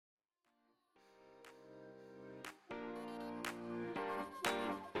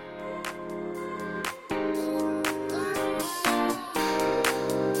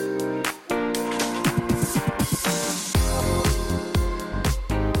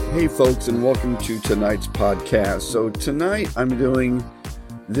Hey folks, and welcome to tonight's podcast. So tonight I'm doing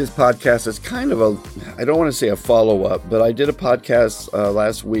this podcast as kind of I don't want to say a follow-up, but I did a podcast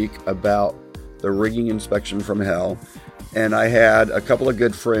last week about the rigging inspection from hell. And I had a couple of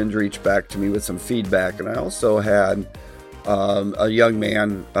good friends reach back to me with some feedback. And I also had a young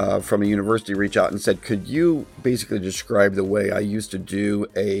man from a university reach out and said, could you basically describe the way I used to do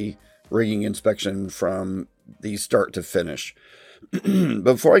a rigging inspection from the start to finish?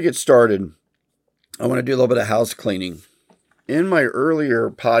 Before I get started, I want to do a little bit of house cleaning. In my earlier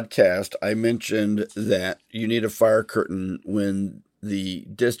podcast, I mentioned that you need a fire curtain when the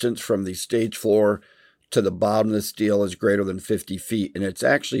distance from the stage floor to the bottom of the steel is greater than 50 feet, and it's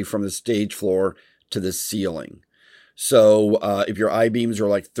actually from the stage floor to the ceiling. So if your I-beams are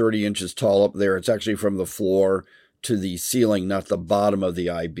like 30 inches tall up there, it's actually from the floor to the ceiling, not the bottom of the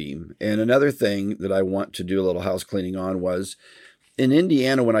I-beam. And another thing that I want to do a little house cleaning on was, in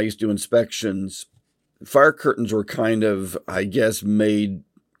Indiana, when I used to do inspections, fire curtains were kind of, I guess, made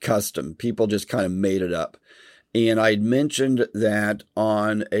custom. People just kind of made it up. And I'd mentioned that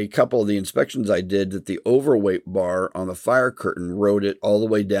on a couple of the inspections I did, that the overweight bar on the fire curtain rode it all the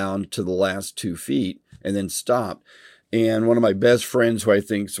way down to the last 2 feet and then stopped. And one of my best friends, who I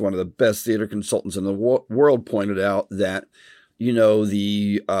think is one of the best theater consultants in the world, pointed out that, you know,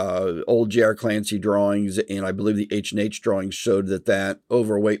 the old J.R. Clancy drawings and I believe the H&H drawings showed that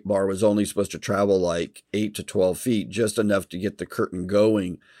overweight bar was only supposed to travel like 8 to 12 feet, just enough to get the curtain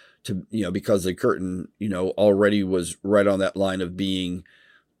going, to, you know, because the curtain, you know, already was right on that line of being,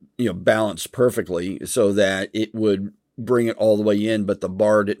 you know, balanced perfectly so that it would bring it all the way in, but the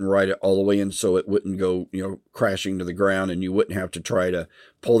bar didn't ride it all the way in, so it wouldn't go, you know, crashing to the ground, and you wouldn't have to try to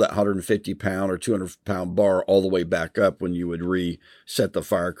pull that 150-pound or 200-pound bar all the way back up when you would reset the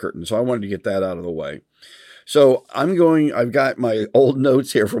fire curtain. So I wanted to get that out of the way. So I've got my old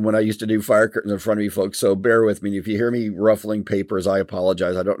notes here from when I used to do fire curtains in front of you folks, so bear with me. If you hear me ruffling papers, I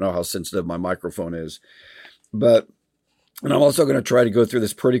apologize. I don't know how sensitive my microphone is. And I'm also going to try to go through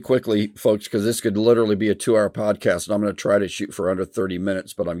this pretty quickly, folks, because this could literally be a 2-hour podcast, and I'm going to try to shoot for under 30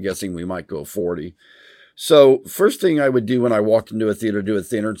 minutes, but I'm guessing we might go 40. So first thing I would do when I walked into a theater to do a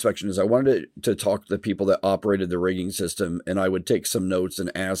theater inspection is I wanted to talk to the people that operated the rigging system, and I would take some notes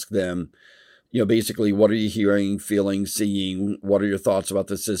and ask them, you know, basically, what are you hearing, feeling, seeing? What are your thoughts about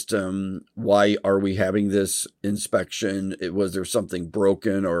the system? Why are we having this inspection? Was there something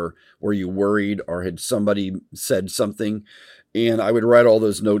broken, or were you worried, or had somebody said something? And I would write all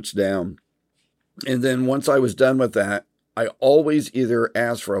those notes down. And then once I was done with that, I always either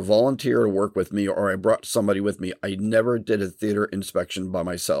asked for a volunteer to work with me or I brought somebody with me. I never did a theater inspection by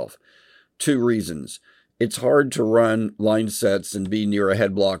myself. 2 reasons. It's hard to run line sets and be near a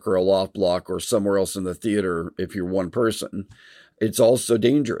head block or a loft block or somewhere else in the theater if you're one person. It's also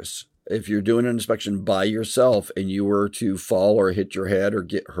dangerous. If you're doing an inspection by yourself and you were to fall or hit your head or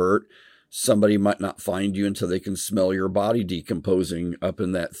get hurt, somebody might not find you until they can smell your body decomposing up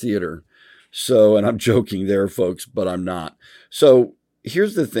in that theater. So, and I'm joking there, folks, but I'm not. So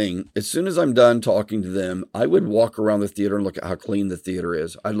here's the thing. As soon as I'm done talking to them, I would walk around the theater and look at how clean the theater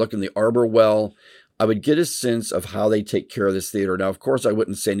is. I'd look in the arbor well. I would get a sense of how they take care of this theater. Now, of course, I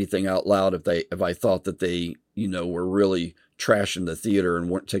wouldn't say anything out loud if I thought that they, you know, were really trashing the theater and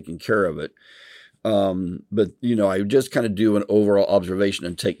weren't taking care of it. But, you know, I would just kind of do an overall observation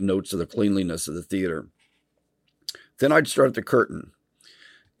and take notes of the cleanliness of the theater. Then I'd start at the curtain.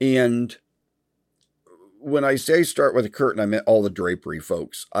 And when I say start with a curtain, I meant all the drapery,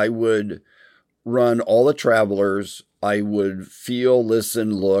 folks. I would run all the travelers. I would feel,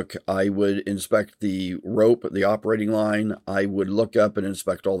 listen, look. I would inspect the rope, the operating line. I would look up and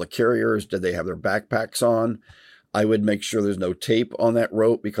inspect all the carriers. Did they have their backpacks on? I would make sure there's no tape on that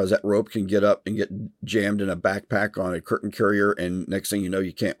rope, because that rope can get up and get jammed in a backpack on a curtain carrier, and next thing you know,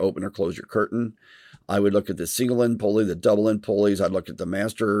 you can't open or close your curtain. I would look at the single end pulley, the double end pulleys. I'd look at the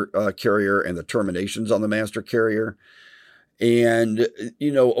master carrier and the terminations on the master carrier. And,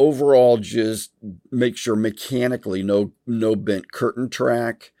 you know, overall, just make sure mechanically no bent curtain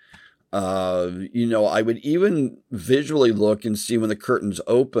track. You know, I would even visually look and see when the curtain's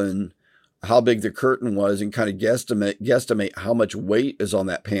open, how big the curtain was, and kind of guesstimate how much weight is on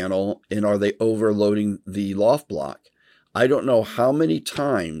that panel, and are they overloading the loft block. I don't know how many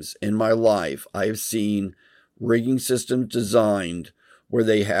times in my life I've seen rigging systems designed where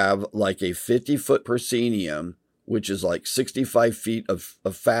they have like a 50-foot proscenium, which is like 65 feet of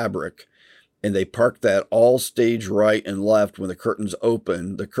fabric, and they park that all stage right and left when the curtain's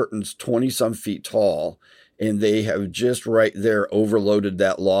open. The curtain's 20-some feet tall, and they have just right there overloaded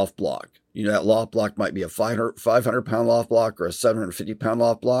that loft block. You know, that loft block might be a 500 pound loft block or a 750 pound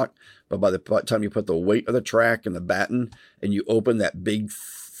loft block. But by the time you put the weight of the track and the batten and you open that big,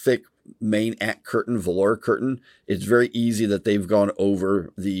 thick main act curtain, velour curtain, it's very easy that they've gone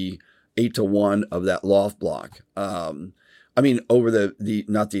over the 8-to-1 of that loft block. Over the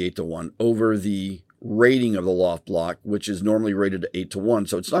not the 8-to-1, over the rating of the loft block, which is normally rated to 8-to-1.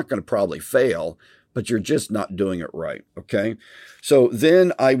 So it's not going to probably fail, but you're just not doing it right. Okay. So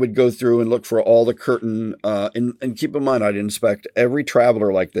then I would go through and look for all the curtain, and keep in mind, I'd inspect every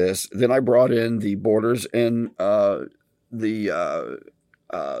traveler like this. Then I brought in the borders and the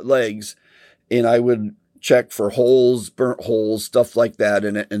legs, and I would check for holes, burnt holes, stuff like that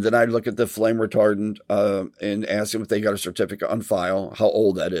in it. And then I'd look at the flame retardant and ask them if they got a certificate on file, how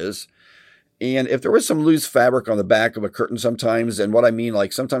old that is. And if there was some loose fabric on the back of a curtain sometimes, and what I mean,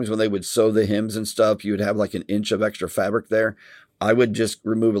 like sometimes when they would sew the hems and stuff, you would have like an inch of extra fabric there. I would just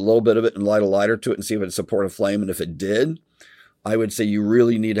remove a little bit of it and light a lighter to it and see if it would support a flame. And if it did, I would say you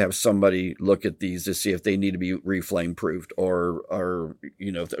really need to have somebody look at these to see if they need to be reflame proofed, or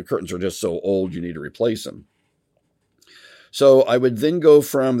if the curtains are just so old, you need to replace them. So I would then go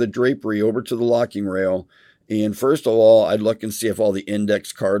from the drapery over to the locking rail. And first of all, I'd look and see if all the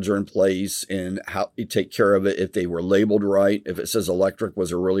index cards are in place and how you take care of it, if they were labeled right. If it says electric, was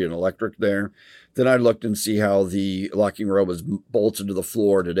there really an electric there? Then I looked and see how the locking rail was bolted to the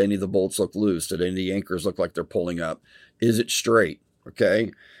floor. Did any of the bolts look loose? Did any of the anchors look like they're pulling up? Is it straight?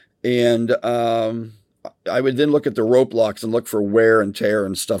 Okay. And I would then look at the rope locks and look for wear and tear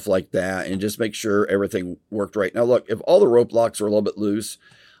and stuff like that and just make sure everything worked right. Now, look, if all the rope locks are a little bit loose,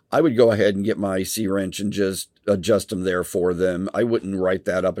 I would go ahead and get my C-wrench and just adjust them there for them. I wouldn't write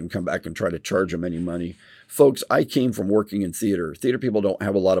that up and come back and try to charge them any money. Folks, I came from working in theater. Theater people don't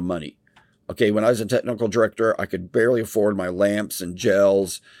have a lot of money. Okay, when I was a technical director, I could barely afford my lamps and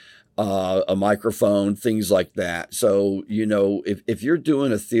gels, a microphone, things like that. So, if you're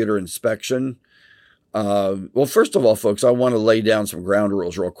doing a theater inspection, well, first of all, folks, I want to lay down some ground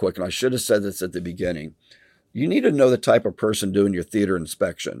rules real quick, and I should have said this at the beginning. You need to know the type of person doing your theater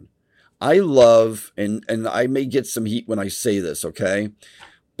inspection. I love, and I may get some heat when I say this, okay?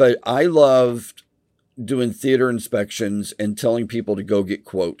 But I loved doing theater inspections and telling people to go get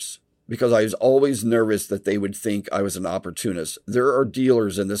quotes because I was always nervous that they would think I was an opportunist. There are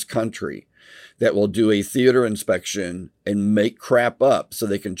dealers in this country that will do a theater inspection and make crap up so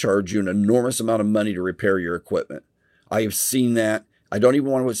they can charge you an enormous amount of money to repair your equipment. I have seen that. I don't even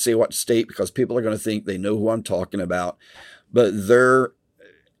want to say what state because people are going to think they know who I'm talking about. But they're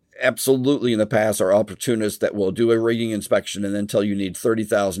absolutely in the past are opportunists that will do a rigging inspection and then tell you need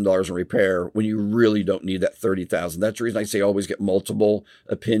 $30,000 in repair when you really don't need that $30,000. That's the reason I say always get multiple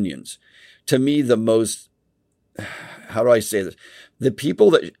opinions. To me, the most, how do I say this? The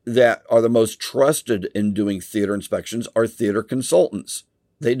people that are the most trusted in doing theater inspections are theater consultants.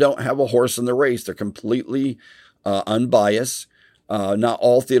 They don't have a horse in the race. They're completely unbiased. Not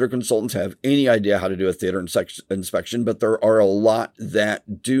all theater consultants have any idea how to do a theater inspection, but there are a lot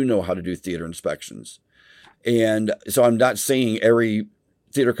that do know how to do theater inspections. And so I'm not saying every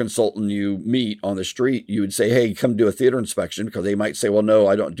theater consultant you meet on the street, you would say, hey, come do a theater inspection, because they might say, well, no,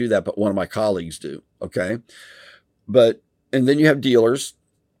 I don't do that, but one of my colleagues do. Okay. And then you have dealers.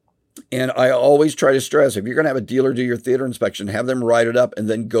 And I always try to stress, if you're going to have a dealer do your theater inspection, have them write it up and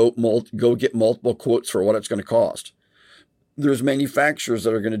then go get multiple quotes for what it's going to cost. There's manufacturers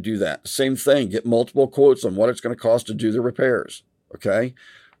that are going to do that. Same thing. Get multiple quotes on what it's going to cost to do the repairs. Okay.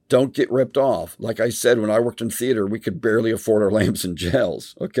 Don't get ripped off. Like I said, when I worked in theater, we could barely afford our lamps and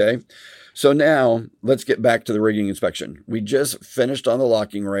gels. Okay. So now let's get back to the rigging inspection. We just finished on the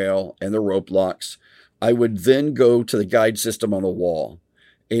locking rail and the rope locks. I would then go to the guide system on the wall,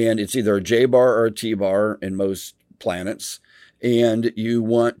 and it's either a J bar or a T bar in most planets. And you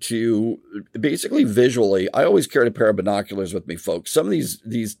want to basically visually, I always carried a pair of binoculars with me, folks. Some of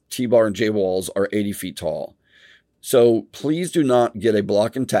these T-bar and J-walls are 80 feet tall. So please do not get a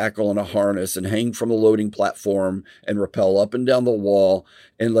block and tackle and a harness and hang from the loading platform and rappel up and down the wall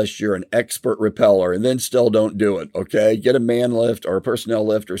unless you're an expert rappeller, and then still don't do it, okay? Get a man lift or a personnel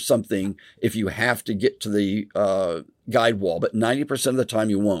lift or something if you have to get to the guide wall, but 90% of the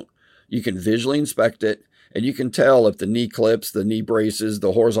time you won't. You can visually inspect it. And you can tell if the knee clips, the knee braces,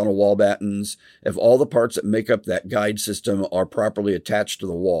 the horizontal wall battens, if all the parts that make up that guide system are properly attached to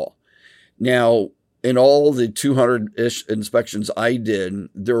the wall. Now, in all the 200-ish inspections I did,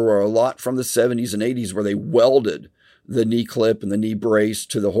 there were a lot from the 70s and 80s where they welded the knee clip and the knee brace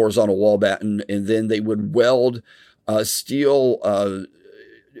to the horizontal wall batten, and then they would weld steel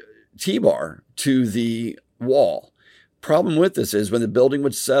T-bar to the wall. Problem with this is when the building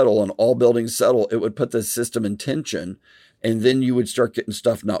would settle, and all buildings settle, it would put the system in tension, and then you would start getting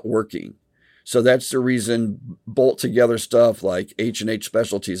stuff not working. So that's the reason bolt together stuff like H&H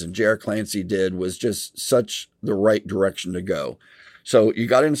Specialties and J.R. Clancy did was just such the right direction to go. So you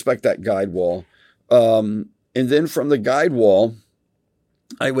got to inspect that guide wall. And then from the guide wall,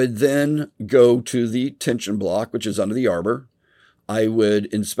 I would then go to the tension block, which is under the arbor. I would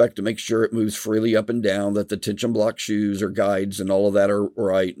inspect to make sure it moves freely up and down, that the tension block shoes or guides and all of that are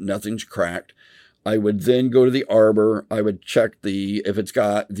right, nothing's cracked. I would then go to the arbor. I would check if it's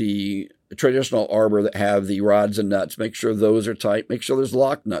got the traditional arbor that have the rods and nuts, make sure those are tight, make sure there's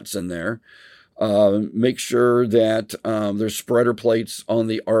lock nuts in there. Make sure that there's spreader plates on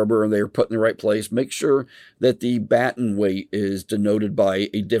the arbor and they're put in the right place. Make sure that the batten weight is denoted by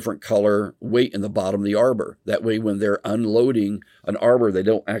a different color weight in the bottom of the arbor. That way, when they're unloading an arbor, they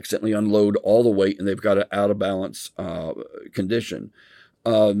don't accidentally unload all the weight and they've got an out of balance condition.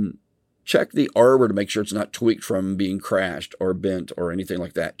 Check the arbor to make sure it's not tweaked from being crashed or bent or anything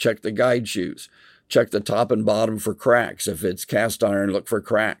like that. Check the guide shoes. Check the top and bottom for cracks. If it's cast iron, look for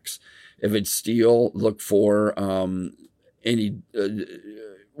cracks. If it's steel, look for any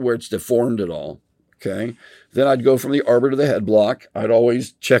where it's deformed at all. Okay. Then I'd go from the arbor to the head block. I'd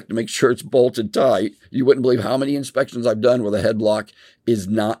always check to make sure it's bolted tight. You wouldn't believe how many inspections I've done where the head block is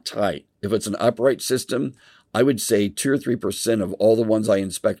not tight. If it's an upright system, I would say 2 or 3% of all the ones I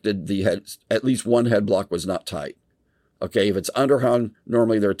inspected, at least one head block was not tight. Okay. If it's underhung,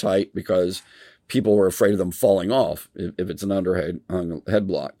 normally they're tight because people were afraid of them falling off if it's an underhung head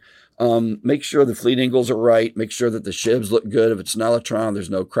block. Make sure the fleet angles are right. Make sure that the shivs look good. If it's nylon,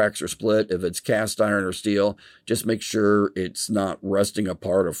 there's no cracks or split. If it's cast iron or steel, just make sure it's not rusting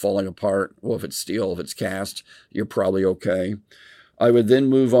apart or falling apart. Well, if it's steel, if it's cast, you're probably okay. I would then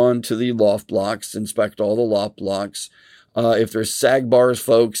move on to the loft blocks, inspect all the loft blocks. If there's sag bars,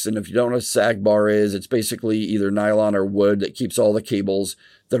 folks, and if you don't know what a sag bar is, it's basically either nylon or wood that keeps all the cables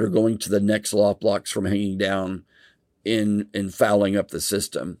that are going to the next loft blocks from hanging down in fouling up the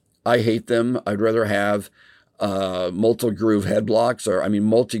system. I hate them. I'd rather have multi-groove head blocks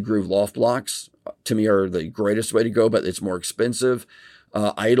multi-groove loft blocks. To me, are the greatest way to go, but it's more expensive.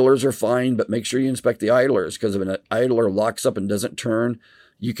 Idlers are fine, but make sure you inspect the idlers, because if an idler locks up and doesn't turn,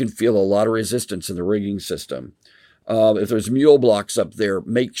 you can feel a lot of resistance in the rigging system. If there's mule blocks up there,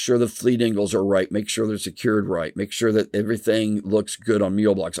 make sure the fleet angles are right. Make sure they're secured right. Make sure that everything looks good on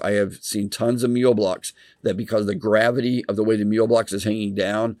mule blocks. I have seen tons of mule blocks that, because of the gravity of the way the mule blocks is hanging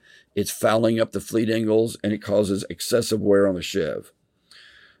down, it's fouling up the fleet angles and it causes excessive wear on the shiv.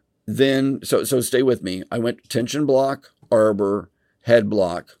 Then, so stay with me. I went tension block, arbor, head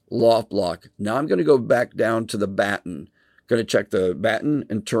block, loft block. Now I'm going to go back down to the batten. Going to check the batten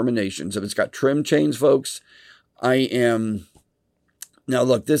and terminations. If it's got trim chains, folks, now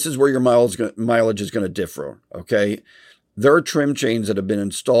look, this is where your mileage is going to differ, okay? There are trim chains that have been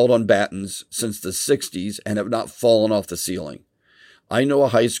installed on battens since the 60s and have not fallen off the ceiling. I know a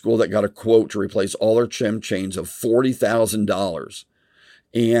high school that got a quote to replace all their trim chains of $40,000.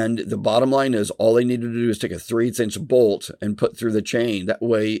 And the bottom line is all they needed to do is take a 3/8-inch bolt and put through the chain. That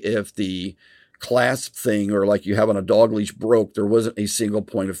way, if the clasp thing or like you have on a dog leash broke, there wasn't a single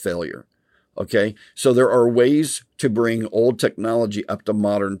point of failure. Okay, so there are ways to bring old technology up to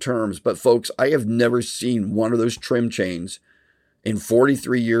modern terms. But folks, I have never seen one of those trim chains in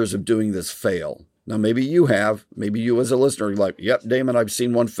 43 years of doing this fail. Now, maybe you have. Maybe you as a listener are like, yep, Damon, I've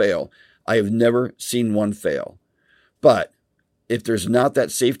seen one fail. I have never seen one fail. But if there's not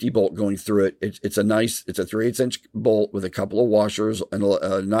that safety bolt going through it, it's a 3/8-inch bolt with a couple of washers and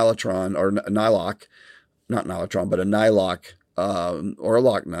a nylotron or a nylock, not nylotron, but a nylock or a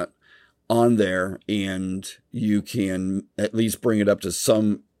lock nut on there, and you can at least bring it up to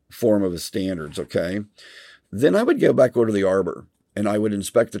some form of the standards, okay? Then I would go back over to the arbor, and I would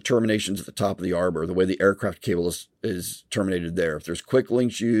inspect the terminations at the top of the arbor, the way the aircraft cable is terminated there. If there's quick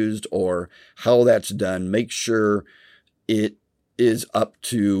links used or how that's done, make sure it is up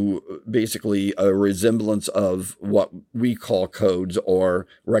to basically a resemblance of what we call codes or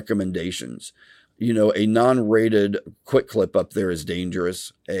recommendations. You know, a non-rated quick clip up there is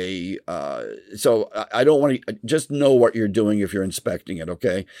dangerous. So I don't want to, just know what you're doing if you're inspecting it,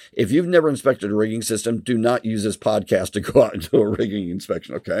 okay? If you've never inspected a rigging system, do not use this podcast to go out and do a rigging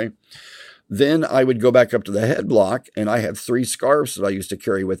inspection, okay? Then I would go back up to the head block, and I have 3 scarves that I used to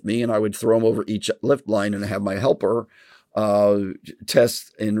carry with me, and I would throw them over each lift line and have my helper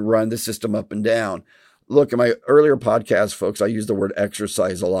test and run the system up and down. Look, in my earlier podcast, folks, I used the word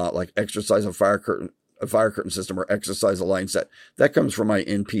exercise a lot, like exercise a fire curtain a fire curtain system or exercise a line set. That comes from my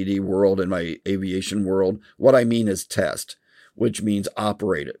NPD world and my aviation world. What I mean is test, which means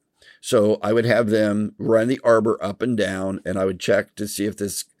operate it. So I would have them run the arbor up and down, and I would check to see if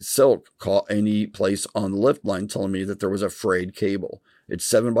this silk caught any place on the lift line, telling me that there was a frayed cable.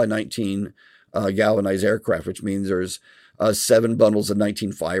 It's 7x19 galvanized aircraft, which means there's 7 bundles of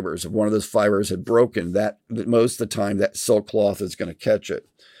 19 fibers. If one of those fibers had broken, that most of the time that silk cloth is going to catch it.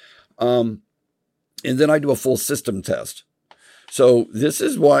 And then I do a full system test. So this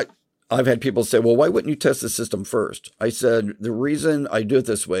is what I've had people say, well, why wouldn't you test the system first? I said, the reason I do it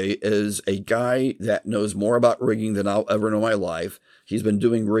this way is a guy that knows more about rigging than I'll ever know in my life. He's been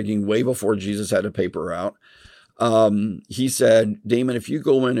doing rigging way before Jesus had a paper route. He said, Damon, if you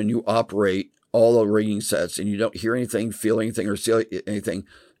go in and you operate all the rigging sets and you don't hear anything, feel anything, or see anything,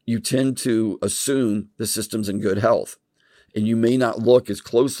 you tend to assume the system's in good health. And you may not look as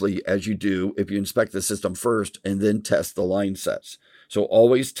closely as you do if you inspect the system first and then test the line sets. So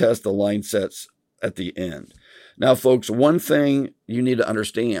always test the line sets at the end. Now, folks, one thing you need to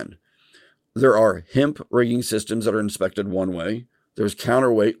understand, there are hemp rigging systems that are inspected one way. There's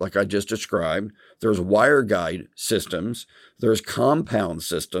counterweight, like I just described. There's wire guide systems. There's compound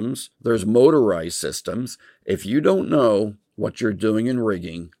systems. There's motorized systems. If you don't know what you're doing in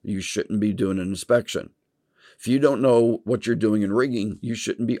rigging, you shouldn't be doing an inspection. If you don't know what you're doing in rigging, you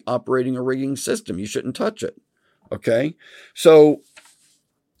shouldn't be operating a rigging system. You shouldn't touch it. Okay? So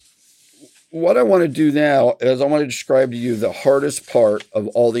what I want to do now is I want to describe to you the hardest part of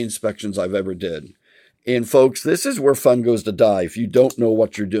all the inspections I've ever did. And folks, this is where fun goes to die if you don't know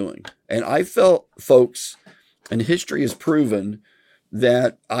what you're doing. And I felt, folks, and history has proven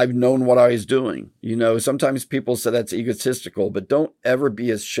that I've known what I was doing. You know, sometimes people say that's egotistical, but don't ever be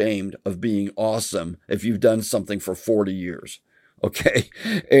ashamed of being awesome if you've done something for 40 years. Okay.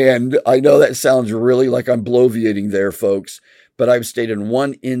 And I know that sounds really like I'm bloviating there, folks, but I've stayed in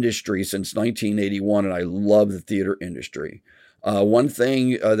one industry since 1981, and I love the theater industry. One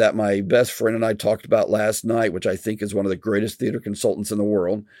thing that my best friend and I talked about last night, which I think is one of the greatest theater consultants in the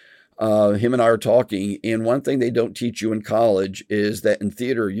world, him and I are talking, and one thing they don't teach you in college is that in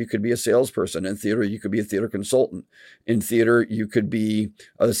theater, you could be a salesperson. In theater, you could be a theater consultant. In theater, you could be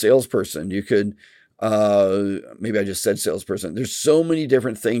a salesperson. You could, maybe I just said salesperson. There's so many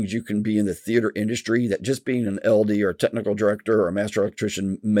different things you can be in the theater industry that just being an LD or a technical director or a master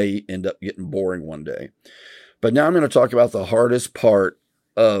electrician may end up getting boring one day. But now I'm going to talk about the hardest part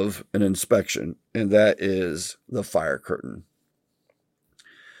of an inspection, and that is the fire curtain.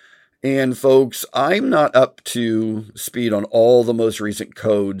 And folks, I'm not up to speed on all the most recent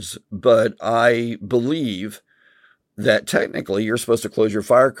codes, but I believe that technically you're supposed to close your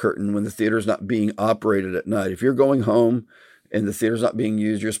fire curtain when the theater's not being operated at night. If you're going home and the theater's not being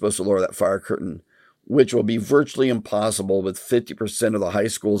used, you're supposed to lower that fire curtain, which will be virtually impossible with 50% of the high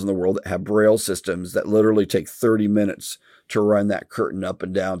schools in the world that have braille systems that literally take 30 minutes to run that curtain up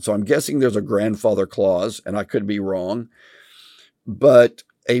and down. So I'm guessing there's a grandfather clause, and I could be wrong, but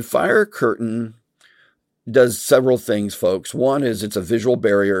a fire curtain does several things, folks. One is it's a visual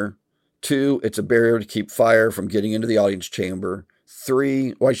barrier. 2, it's a barrier to keep fire from getting into the audience chamber.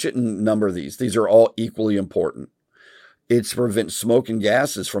 3, well, I shouldn't number these. These are all equally important. It's to prevent smoke and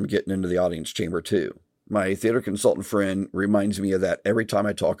gases from getting into the audience chamber too. My theater consultant friend reminds me of that every time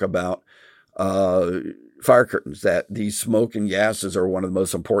I talk about fire curtains, that these smoke and gases are one of the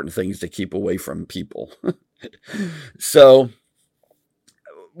most important things to keep away from people. So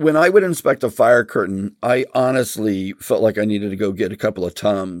when I would inspect a fire curtain, I honestly felt like I needed to go get a couple of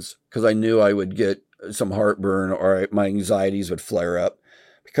Tums because I knew I would get some heartburn or my anxieties would flare up.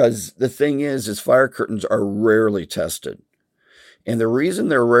 Because the thing is fire curtains are rarely tested. And the reason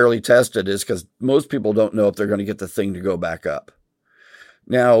they're rarely tested is because most people don't know if they're going to get the thing to go back up.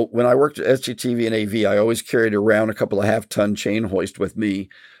 Now, when I worked at SGTV and AV, I always carried around a couple of half-ton chain hoist with me.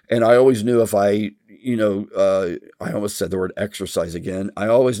 And I always knew if I almost said the word exercise again. I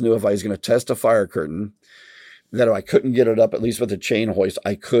always knew if I was going to test a fire curtain, that if I couldn't get it up, at least with a chain hoist,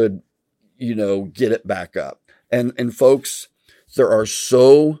 I could, get it back up. And folks, there are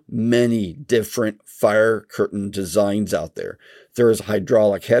so many different fire curtain designs out there. There's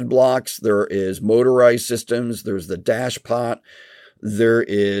hydraulic head blocks. There is motorized systems. There's the dash pot. There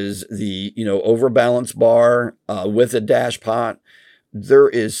is the, overbalance bar with a dash pot. There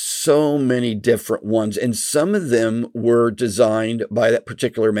is so many different ones. And some of them were designed by that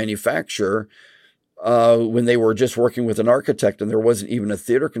particular manufacturer when they were just working with an architect and there wasn't even a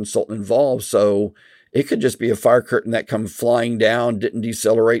theater consultant involved. So it could just be a fire curtain that come flying down, didn't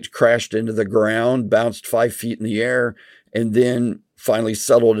decelerate, crashed into the ground, bounced 5 feet in the air, and then finally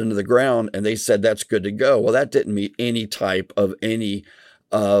settled into the ground, and they said that's good to go. Well, that didn't meet any type of any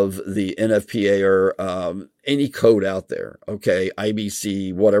of the NFPA or any code out there. Okay,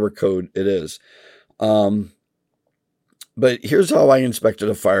 IBC, whatever code it is. But here's how I inspected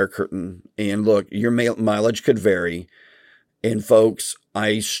a fire curtain. And look, your mileage could vary. And folks,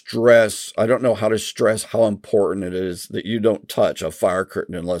 I don't know how to stress how important it is that you don't touch a fire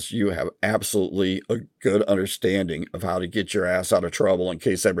curtain unless you have absolutely a good understanding of how to get your ass out of trouble in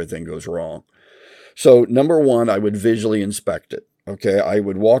case everything goes wrong. So number one, I would visually inspect it. Okay, I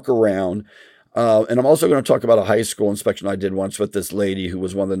would walk around. And I'm also going to talk about a high school inspection I did once with this lady who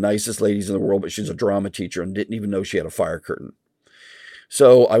was one of the nicest ladies in the world, but she's a drama teacher and didn't even know she had a fire curtain.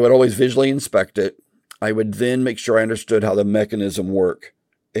 So I would always visually inspect it. I would then make sure I understood how the mechanism worked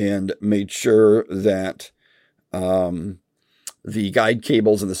and made sure that the guide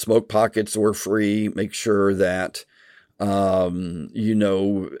cables and the smoke pockets were free. Make sure that,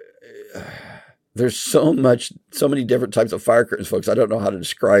 there's so many different types of fire curtains, folks. I don't know how to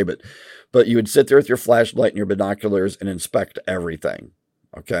describe it, but you would sit there with your flashlight and your binoculars and inspect everything.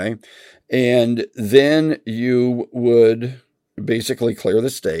 Okay. And then you would basically clear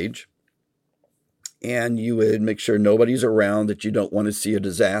the stage, and you would make sure nobody's around, that you don't want to see a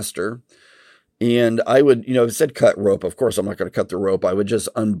disaster. And I would, if it said cut rope, of course, I'm not going to cut the rope. I would just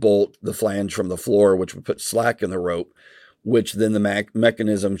unbolt the flange from the floor, which would put slack in the rope, which then the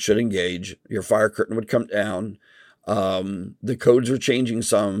mechanism should engage. Your fire curtain would come down. The codes are changing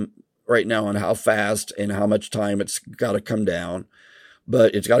some right now on how fast and how much time it's got to come down,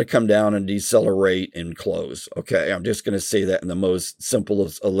 but it's got to come down and decelerate and close. Okay, I'm just going to say that in the most simple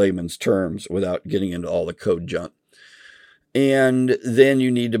of layman's terms without getting into all the code junk. And then you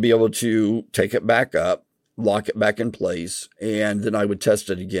need to be able to take it back up, lock it back in place, and then I would test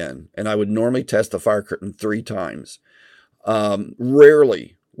it again. And I would normally test the fire curtain 3 times.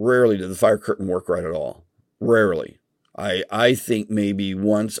 Rarely did the fire curtain work right at all. Rarely. I think maybe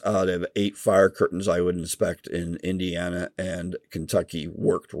once out of 8 fire curtains I would inspect in Indiana and Kentucky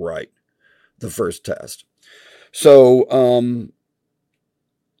worked right the first test. So,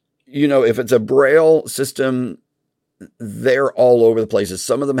 if it's a Braille system, they're all over the places.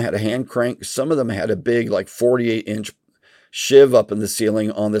 Some of them had a hand crank. Some of them had a big, 48-inch shiv up in the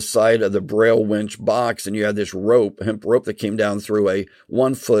ceiling on the side of the Braille winch box, and you had this hemp rope that came down through a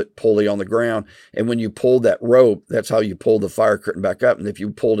 1-foot pulley on the ground. And when you pulled that rope, that's how you pulled the fire curtain back up. And if you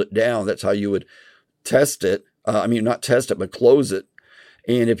pulled it down, that's how you would test it. Not test it, but close it.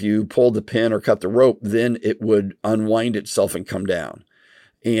 And if you pulled the pin or cut the rope, then it would unwind itself and come down.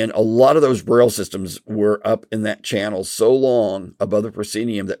 And a lot of those Braille systems were up in that channel so long above the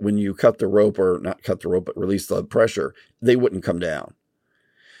proscenium that when you cut the rope, or not cut the rope, but release the pressure, they wouldn't come down.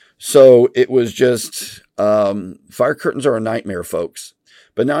 So it was just, fire curtains are a nightmare, folks.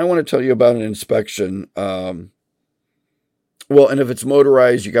 But now I want to tell you about an inspection. And if it's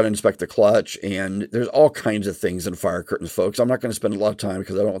motorized, you got to inspect the clutch, and there's all kinds of things in fire curtains, folks. I'm not going to spend a lot of time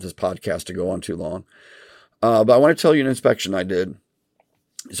because I don't want this podcast to go on too long. But I want to tell you an inspection I did.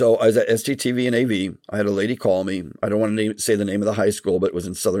 So I was at STTV and AV. I had a lady call me. I don't want to say the name of the high school, but it was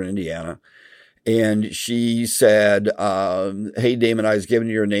in Southern Indiana. And she said, hey, Damon, I was given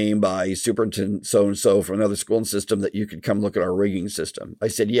your name by Superintendent so-and-so from another school and system that you could come look at our rigging system. I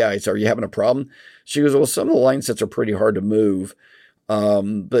said, yeah. I said, are you having a problem? She goes, well, some of the line sets are pretty hard to move.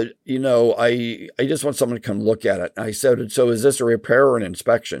 But I just want someone to come look at it. I said, so is this a repair or an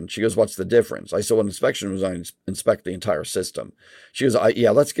inspection? She goes, what's the difference? I said, well, an inspection was I inspect the entire system. She goes,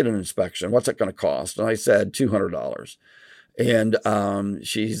 yeah, let's get an inspection. What's it going to cost? And I said, $200. And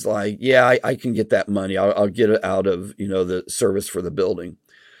she's like, yeah, I can get that money. I'll get it out of, the service for the building.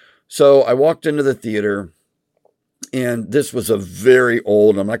 So I walked into the theater, and this was a very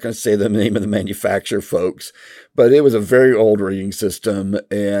old, I'm not going to say the name of the manufacturer, folks, but it was a very old rigging system.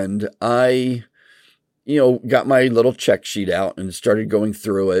 And I, got my little check sheet out and started going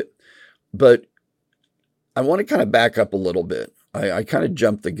through it. But I want to kind of back up a little bit. I kind of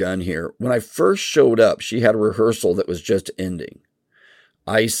jumped the gun here. When I first showed up, she had a rehearsal that was just ending.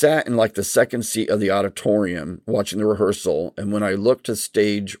 I sat in the second seat of the auditorium watching the rehearsal. And when I looked to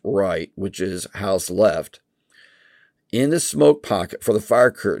stage right, which is house left, in the smoke pocket for the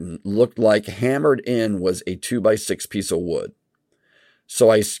fire curtain looked like hammered in was a 2x6 piece of wood. So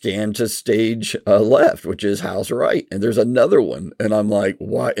I scanned to stage left, which is house right. And there's another one. And I'm like,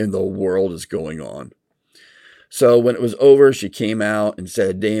 what in the world is going on? So when it was over, she came out and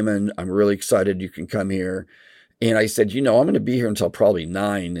said, Damon, I'm really excited you can come here. And I said, I'm going to be here until probably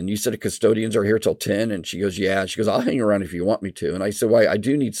 9. And you said the custodians are here till 10. And she goes, yeah. She goes, I'll hang around if you want me to. And I said, well, I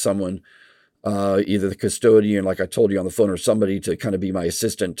do need someone either the custodian, like I told you on the phone, or somebody to kind of be my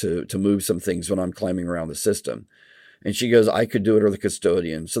assistant to move some things when I'm climbing around the system. And she goes, I could do it, or the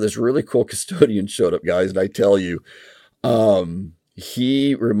custodian. So this really cool custodian showed up, guys. And I tell you,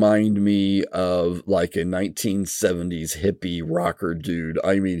 he reminded me of like a 1970s hippie rocker dude.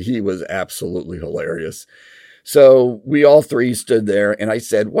 I mean, he was absolutely hilarious. So we all three stood there, and I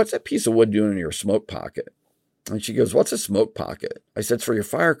said, what's that piece of wood doing in your smoke pocket? And she goes, what's a smoke pocket? I said, it's for your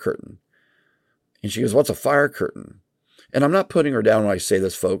fire curtain. And she goes, what's a fire curtain? And I'm not putting her down when I say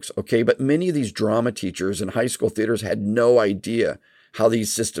this, folks, okay? But many of these drama teachers in high school theaters had no idea how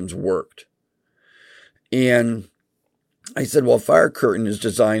these systems worked. And I said, well, a fire curtain is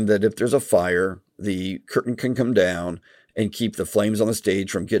designed that if there's a fire, the curtain can come down and keep the flames on the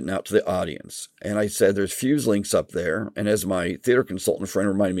stage from getting out to the audience. And I said, there's fuse links up there. And as my theater consultant friend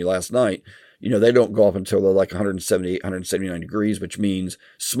reminded me last night, they don't go up until they're like 178, 179 degrees, which means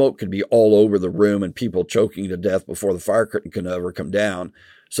smoke could be all over the room and people choking to death before the fire curtain can ever come down.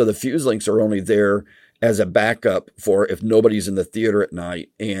 So the fuse links are only there as a backup for if nobody's in the theater at night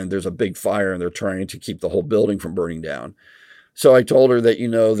and there's a big fire and they're trying to keep the whole building from burning down. So I told her that,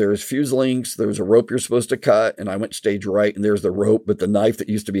 there's fuse links, there's a rope you're supposed to cut, and I went stage right, and there's the rope, but the knife that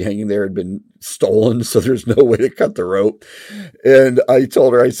used to be hanging there had been stolen, so there's no way to cut the rope. And I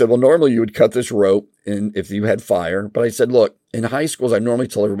told her, I said, well, normally you would cut this rope and if you had fire, but I said, look, in high schools, I normally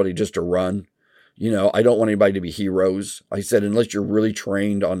tell everybody just to run. I don't want anybody to be heroes. I said, unless you're really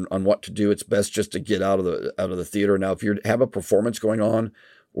trained on what to do, it's best just to get out of the theater. Now, if you have a performance going on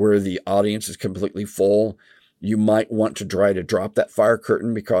where the audience is completely full, you might want to try to drop that fire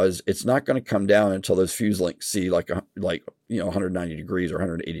curtain because it's not going to come down until those fuse links see like 190 degrees or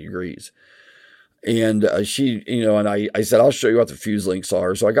 180 degrees. And she, and I said, I'll show you what the fuse links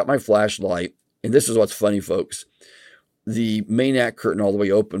are. So I got my flashlight, and this is what's funny, folks. The main act curtain all the way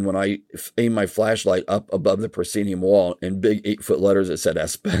open, when I aimed my flashlight up above the proscenium wall in big 8-foot letters, it said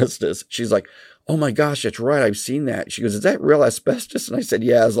asbestos. She's like, oh my gosh, that's right. I've seen that. She goes, is that real asbestos? And I said,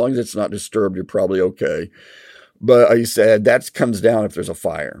 yeah, as long as it's not disturbed, you're probably okay. But I said, that comes down if there's a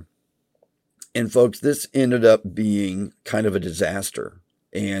fire. And folks, this ended up being kind of a disaster.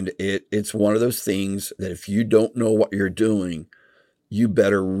 And it's one of those things that if you don't know what you're doing, you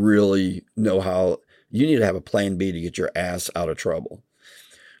better really know how. You need to have a plan B to get your ass out of trouble.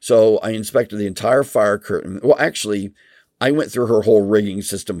 So I inspected the entire fire curtain. Well, actually, I went through her whole rigging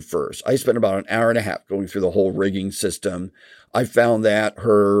system first. I spent about an hour and a half going through the whole rigging system. I found that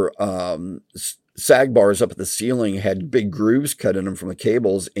her sag bars up at the ceiling had big grooves cut in them from the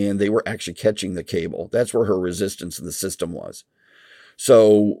cables, and they were actually catching the cable. That's where her resistance in the system was.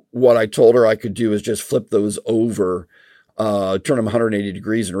 So what I told her I could do is just flip those over, turn them 180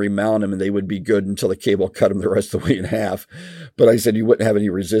 degrees and remount them, and they would be good until the cable cut them the rest of the way in half. But I said you wouldn't have any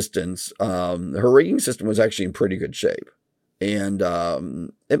resistance. Her rigging system was actually in pretty good shape. And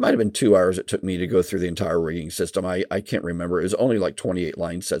it might have been 2 hours it took me to go through the entire rigging system. I can't remember. It was only like 28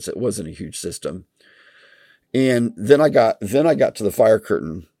 line sets. It wasn't a huge system. And then I got to the fire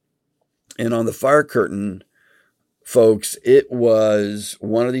curtain. And on the fire curtain, folks, it was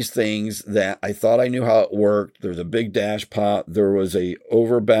one of these things that I thought I knew how it worked. There's a big dash pot. There was a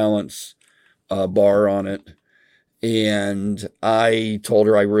overbalance bar on it. And I told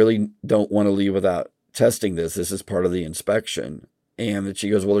her I really don't want to leave without testing this. This is part of the inspection. And she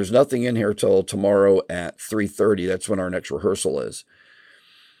goes, well, there's nothing in here till tomorrow at 3:30. That's when our next rehearsal is.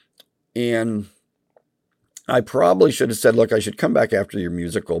 And I probably should have said, look, I should come back after your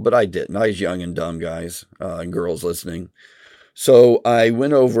musical, but I didn't. I was young and dumb, guys, and girls listening. So I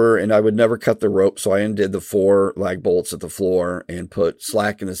went over, and I would never cut the rope. So I undid the 4 lag bolts at the floor and put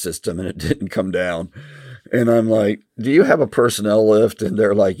slack in the system, and it didn't come down. And I'm like, do you have a personnel lift? And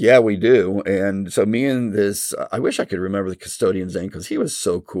they're like, yeah, we do. And so me and this, I wish I could remember the custodian's name because he was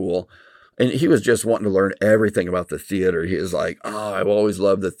so cool. And he was just wanting to learn everything about the theater. He was like, oh, I've always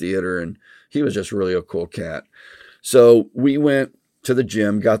loved the theater. And he was just really a cool cat. So we went to the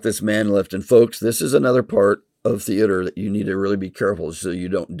gym, got this man lift. And folks, this is another part of theater that you need to really be careful so you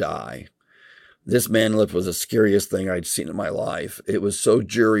don't die. This man lift was the scariest thing I'd seen in my life. It was so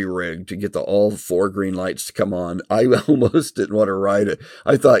jury-rigged to get all 4 green lights to come on. I almost didn't want to ride it.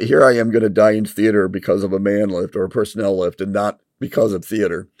 I thought, here I am going to die in theater because of a man lift or a personnel lift and not because of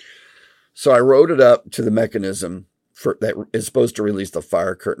theater. So I rode it up to the mechanism that is supposed to release the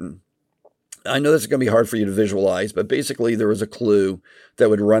fire curtain. I know this is going to be hard for you to visualize, but basically there was a clue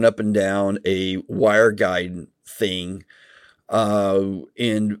that would run up and down a wire guide thing.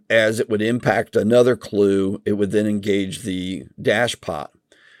 And as it would impact another clue, it would then engage the dash pot.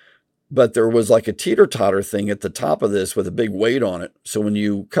 But there was like a teeter-totter thing at the top of this with a big weight on it. So when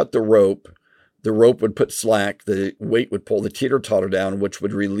you cut the rope, the rope would put slack, the weight would pull the teeter-totter down, which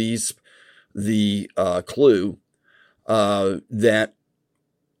would release the clue that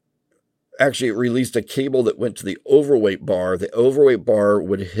actually it released a cable that went to the overweight bar. The overweight bar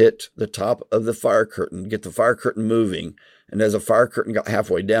would hit the top of the fire curtain, get the fire curtain moving. And as the fire curtain got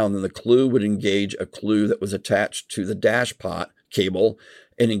halfway down, then the clue would engage a clue that was attached to the dash pot cable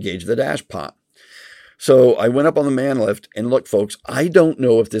and engage the dash pot. So I went up on the man lift, and look, folks, I don't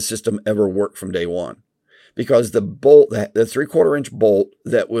know if this system ever worked from day one, because the bolt, the 3/4 inch bolt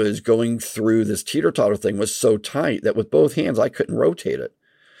that was going through this teeter-totter thing was so tight that with both hands, I couldn't rotate it.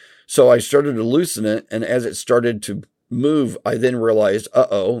 So I started to loosen it, and as it started to move, I then realized,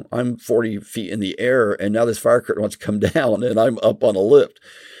 I'm 40 feet in the air, and now this fire curtain wants to come down, and I'm up on a lift.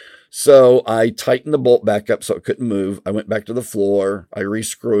 So I tightened the bolt back up so it couldn't move. I went back to the floor. I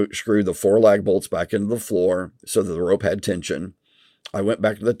screwed the 4 lag bolts back into the floor so that the rope had tension. I went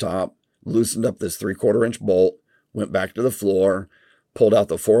back to the top, loosened up this 3/4 inch bolt, went back to the floor, pulled out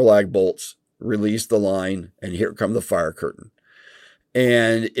the 4 lag bolts, released the line, and here come the fire curtain.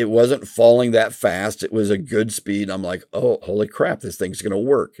 And it wasn't falling that fast. It was a good speed. I'm like, oh, holy crap, this thing's going to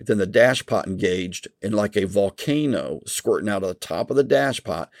work. Then the dash pot engaged, and like a volcano squirting out of the top of the dash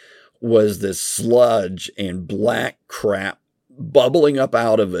pot was this sludge and black crap bubbling up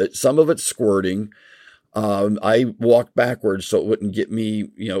out of it. Some of it squirting. I walked backwards so it wouldn't get me,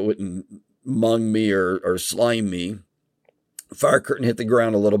 it wouldn't mung me or slime me. Fire curtain hit the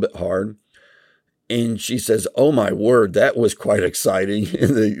ground a little bit hard. And she says, "Oh my word, that was quite exciting."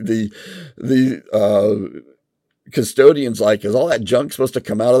 And the custodian's like, "Is all that junk supposed to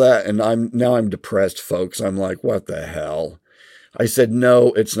come out of that?" And I'm depressed, folks. I'm like, "What the hell?" I said,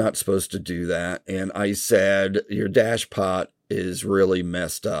 "No, it's not supposed to do that." And I said, "Your dash pot is really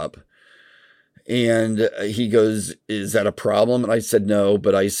messed up." And he goes, "Is that a problem?" And I said, "No,"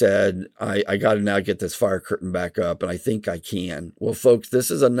 but I said, I got to now get this fire curtain back up, and I think I can. Well, folks, this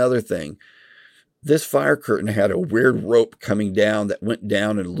is another thing. This fire curtain had a weird rope coming down that went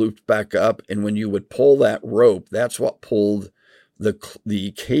down and looped back up. And when you would pull that rope, that's what pulled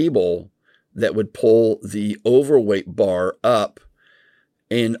the cable that would pull the overweight bar up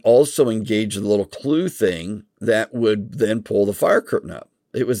and also engage the little clue thing that would then pull the fire curtain up.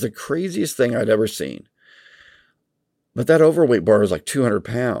 It was the craziest thing I'd ever seen. But that overweight bar was like 200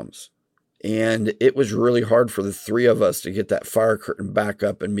 pounds. And it was really hard for the 3 of us to get that fire curtain back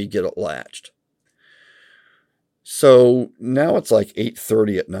up and me get it latched. So now it's like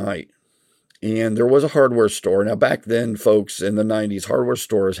 8:30 at night, and there was a hardware store. Now, back then, folks, in the 90s, hardware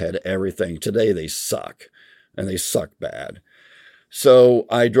stores had everything. Today, they suck, and they suck bad. So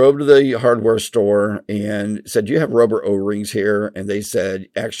I drove to the hardware store and said, "Do you have rubber O-rings here?" And they said,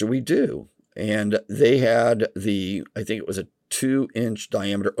 "Actually, we do." And they had I think it was a 2-inch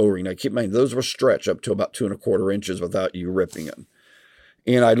diameter O-ring. Now, keep in mind, those were stretched up to about 2¼ inches without you ripping them.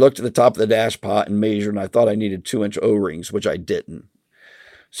 And I looked at the top of the dash pot and measured, and I thought I needed 2-inch O-rings, which I didn't.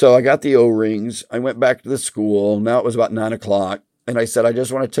 So I got the O-rings. I went back to the school. Now it was about 9 o'clock. And I said, "I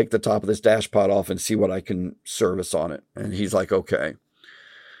just want to take the top of this dash pot off and see what I can service on it." And he's like, "Okay."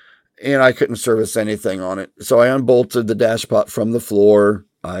 And I couldn't service anything on it. So I unbolted the dash pot from the floor.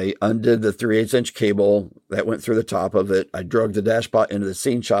 I undid the 3/8 inch cable that went through the top of it. I drug the dash pot into the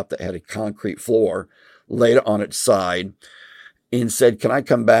scene shop that had a concrete floor, laid it on its side, and said, "Can I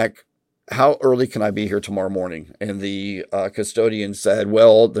come back? How early can I be here tomorrow morning?" And the custodian said,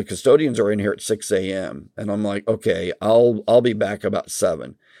 "Well, the custodians are in here at 6 a.m. And I'm like, "Okay, I'll be back about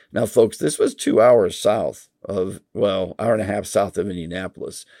 7. Now, folks, this was 2 hours south of, hour and a half south of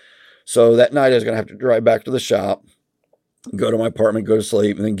Indianapolis. So that night I was going to have to drive back to the shop, go to my apartment, go to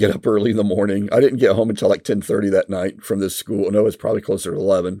sleep, and then get up early in the morning. I didn't get home until like 10:30 that night from this school. No, it was probably closer to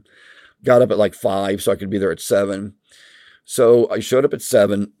 11. Got up at like 5 so I could be there at 7. So I showed up at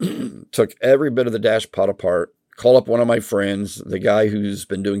 7, took every bit of the dash pot apart, called up one of my friends, the guy who's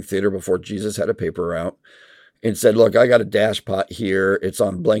been doing theater before Jesus had a paper route, and said, "Look, I got a dash pot here. It's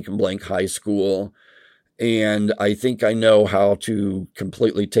on blank and blank high school. And I think I know how to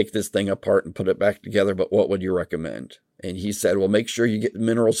completely take this thing apart and put it back together, but what would you recommend?" And he said, "Well, make sure you get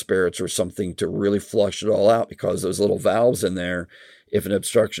mineral spirits or something to really flush it all out, because those little valves in there, if an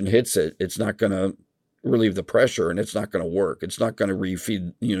obstruction hits it, it's not going to relieve the pressure, and it's not going to work. It's not going to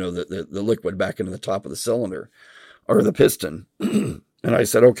refeed, the liquid back into the top of the cylinder or the piston." And I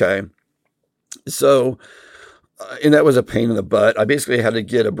said, "Okay." So, and that was a pain in the butt. I basically had to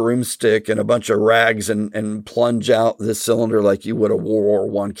get a broomstick and a bunch of rags and plunge out this cylinder like you would a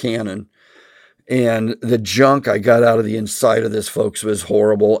World War I cannon. And the junk I got out of the inside of this, folks, was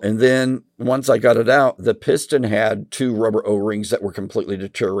horrible. And then once I got it out, the piston had 2 rubber O-rings that were completely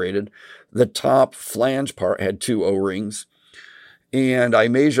deteriorated. The top flange part had 2 O-rings, and I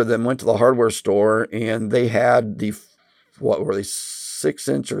measured them, went to the hardware store, and they had what were they,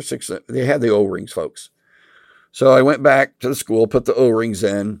 6-inch or 6, they had the O-rings, folks. So I went back to the school, put the O-rings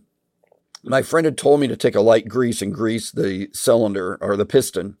in. My friend had told me to take a light grease and grease the cylinder or the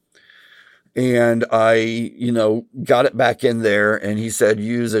piston. And I, got it back in there, and he said,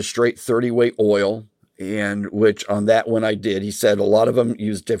 use a straight 30-weight oil. And which on that one I did. He said a lot of them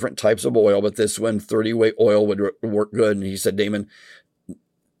use different types of oil, but this one 30-weight oil would work good. And he said, Damon,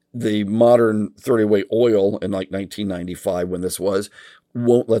 the modern 30-weight oil in like 1995 when this was,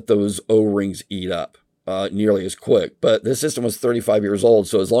 won't let those O-rings eat up nearly as quick. But this system was 35 years old,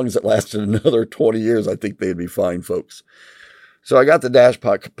 so as long as it lasted another 20 years, I think they'd be fine, folks. So I got the dash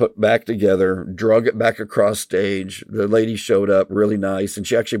pot put back together, drug it back across stage. The lady showed up really nice, and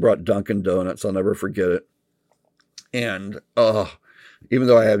she actually brought Dunkin' Donuts. I'll never forget it. And even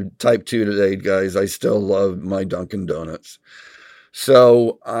though I have type 2 today, guys, I still love my Dunkin' Donuts.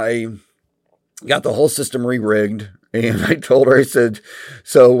 So I got the whole system re-rigged, and I told her, I said,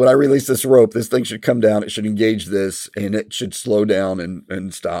 so when I release this rope, this thing should come down, it should engage this, and it should slow down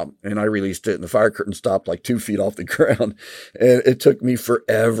and stop. And I released it, and the fire curtain stopped like 2 feet off the ground. And it took me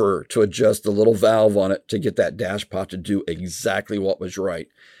forever to adjust the little valve on it to get that dash pot to do exactly what was right.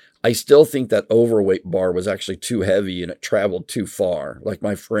 I still think that overweight bar was actually too heavy, and it traveled too far. Like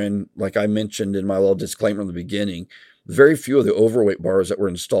my friend, like I mentioned in my little disclaimer in the beginning, very few of the overweight bars that were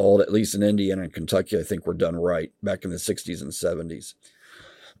installed, at least in Indiana and Kentucky, I think were done right back in the 60s and 70s.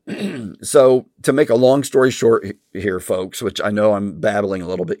 So to make a long story short here, folks, which I know I'm babbling a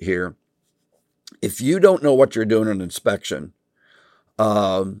little bit here, if you don't know what you're doing in an inspection,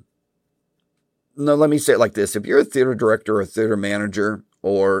 no, let me say it like this. If you're a theater director or a theater manager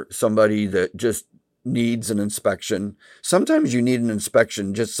or somebody that just needs an inspection, sometimes you need an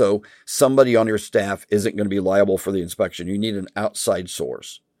inspection just so somebody on your staff isn't going to be liable for the inspection. You need an outside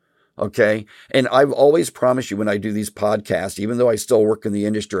source. Okay. And I've always promised you when I do these podcasts, even though I still work in the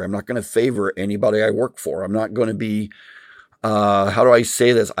industry, I'm not going to favor anybody I work for. I'm not going to be, how do I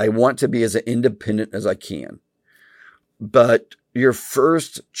say this? I want to be as independent as I can. But your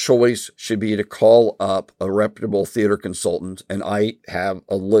first choice should be to call up a reputable theater consultant. And I have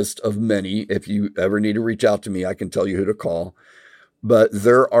a list of many. If you ever need to reach out to me, I can tell you who to call. But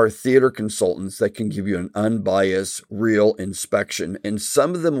there are theater consultants that can give you an unbiased, real inspection. And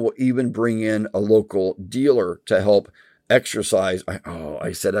some of them will even bring in a local dealer to help exercise.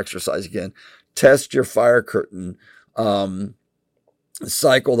 I said exercise again. Test your fire curtain,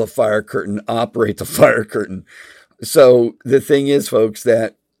 cycle the fire curtain, operate the fire curtain. So the thing is, folks,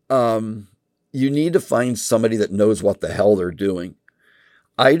 that you need to find somebody that knows what the hell they're doing.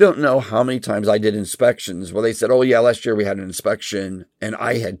 I don't know how many times I did inspections where they said, oh, yeah, last year we had an inspection and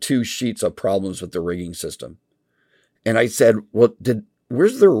I had 2 sheets of problems with the rigging system. And I said, well,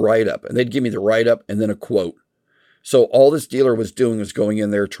 where's the write-up? And they'd give me the write-up and then a quote. So all this dealer was doing was going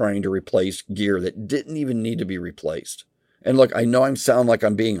in there trying to replace gear that didn't even need to be replaced. And look, I know I sound like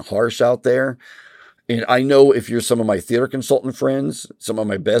I'm being harsh out there. And I know if you're some of my theater consultant friends, some of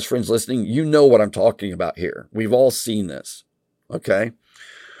my best friends listening, you know what I'm talking about here. We've all seen this, okay?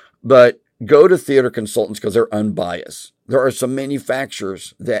 But go to theater consultants because they're unbiased. There are some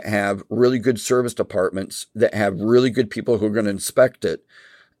manufacturers that have really good service departments that have really good people who are going to inspect it.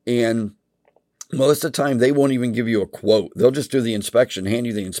 And most of the time, they won't even give you a quote. They'll just do the inspection, hand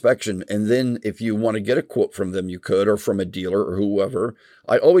you the inspection. And then if you want to get a quote from them, you could, or from a dealer or whoever.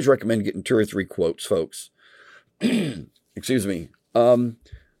 I always recommend getting 2 or 3 quotes, folks. Excuse me. And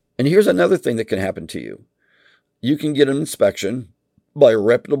here's another thing that can happen to you. You can get an inspection by a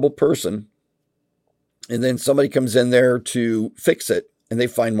reputable person, and then somebody comes in there to fix it, and they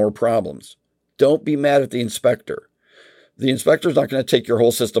find more problems. Don't be mad at the inspector. The inspector's not going to take your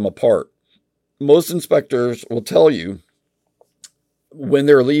whole system apart. Most inspectors will tell you when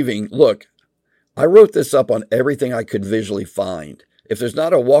they're leaving, look, I wrote this up on everything I could visually find. If there's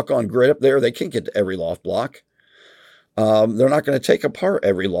not a walk-on grid up there, they can't get to every loft block. They're not going to take apart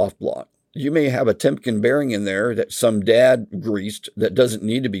every loft block. You may have a Timken bearing in there that some dad greased that doesn't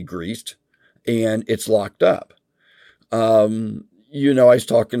need to be greased, and it's locked up. I was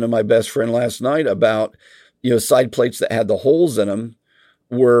talking to my best friend last night about, side plates that had the holes in them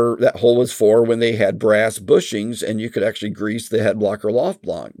where that hole was for when they had brass bushings and you could actually grease the head block or loft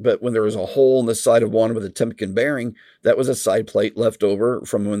block. But when there was a hole in the side of one with a Timken bearing, that was a side plate left over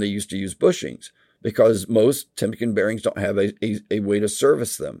from when they used to use bushings, because most Timken bearings don't have a way to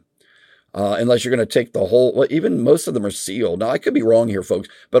service them. Unless you're going to take the whole, well, even most of them are sealed. Now, I could be wrong here, folks,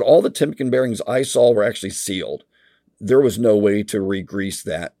 but all the Timken bearings I saw were actually sealed. There was no way to re-grease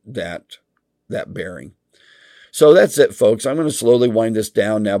that that bearing. So that's it, folks. I'm going to slowly wind this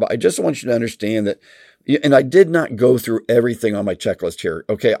down now, but I just want you to understand that, and I did not go through everything on my checklist here.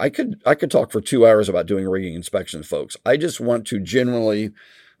 Okay, I could talk for 2 hours about doing rigging inspections, folks. I just want to generally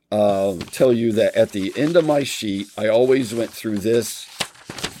tell you that at the end of my sheet, I always went through this.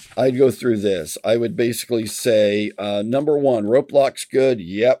 I'd go through this. I would basically say, number 1, rope locks good.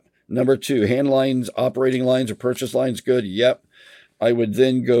 Yep. Number 2, hand lines, operating lines, or purchase lines good. Yep. I would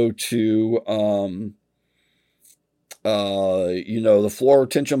then go to, the floor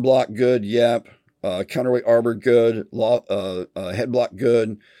tension block good. Yep. Counterweight arbor good. Head block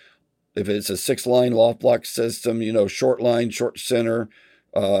good. If it's a 6-line loft block system, short line, short center,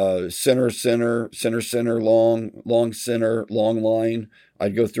 center, long center, long line.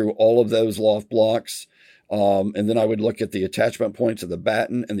 I'd go through all of those loft blocks. And then I would look at the attachment points of the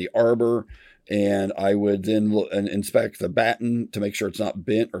batten and the arbor, and I would then inspect the batten to make sure it's not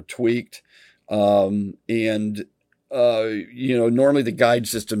bent or tweaked. Normally the guide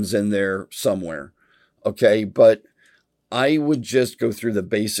system's in there somewhere. Okay. But I would just go through the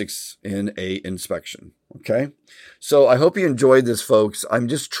basics in a inspection. Okay. So I hope you enjoyed this, folks. I'm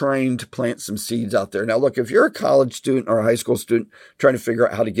just trying to plant some seeds out there. Now, look, if you're a college student or a high school student trying to figure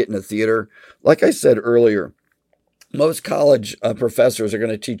out how to get into theater, like I said earlier, most college professors are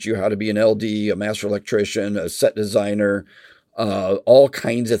going to teach you how to be an LD, a master electrician, a set designer, all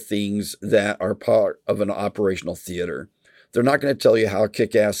kinds of things that are part of an operational theater. They're not going to tell you how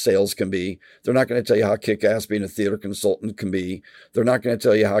kick-ass sales can be. They're not going to tell you how kick-ass being a theater consultant can be. They're not going to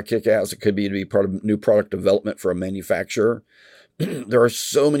tell you how kick-ass it could be to be part of new product development for a manufacturer. There are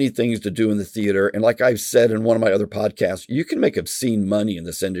so many things to do in the theater. And like I've said in one of my other podcasts, you can make obscene money in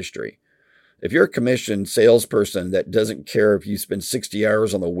this industry. If you're a commissioned salesperson that doesn't care if you spend 60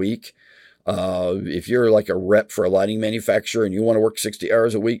 hours on the week, if you're like a rep for a lighting manufacturer and you want to work 60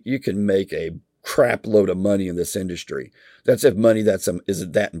 hours a week, you can make a crap load of money in this industry. That's if money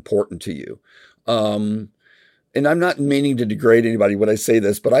isn't that important to you. And I'm not meaning to degrade anybody when I say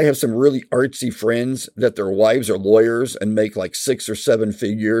this, but I have some really artsy friends that their wives are lawyers and make like 6 or 7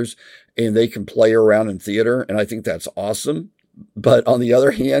 figures, and they can play around in theater. And I think that's awesome. But on the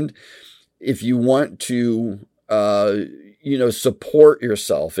other hand, if you want to, support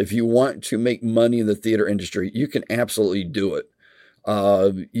yourself, if you want to make money in the theater industry, you can absolutely do it.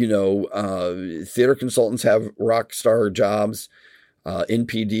 Theater consultants have rock star jobs.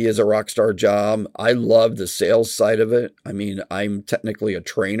 NPD is a rock star job. I love the sales side of it. I mean, I'm technically a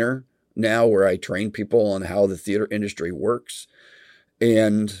trainer now where I train people on how the theater industry works.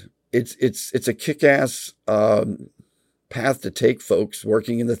 And it's a kick-ass, path to take, folks,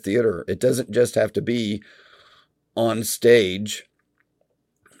 working in the theater. It doesn't just have to be on stage,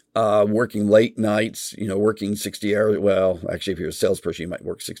 working late nights, working 60 hours. Well, actually, if you're a salesperson, you might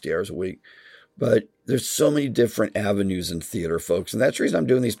work 60 hours a week. But there's so many different avenues in theater, folks. And that's the reason I'm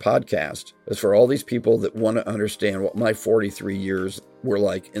doing these podcasts, is for all these people that want to understand what my 43 years were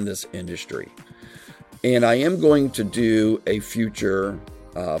like in this industry. And I am going to do a future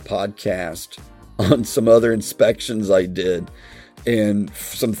podcast on some other inspections I did and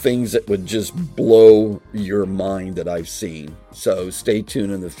some things that would just blow your mind that I've seen. So stay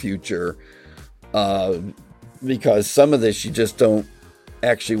tuned in the future, because some of this you just don't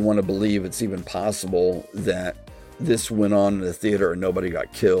actually want to believe it's even possible that this went on in the theater and nobody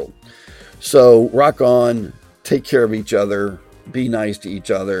got killed. So rock on, take care of each other, be nice to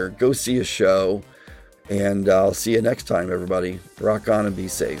each other, go see a show, and I'll see you next time, everybody. Rock on and be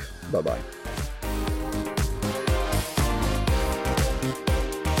safe. Bye-bye.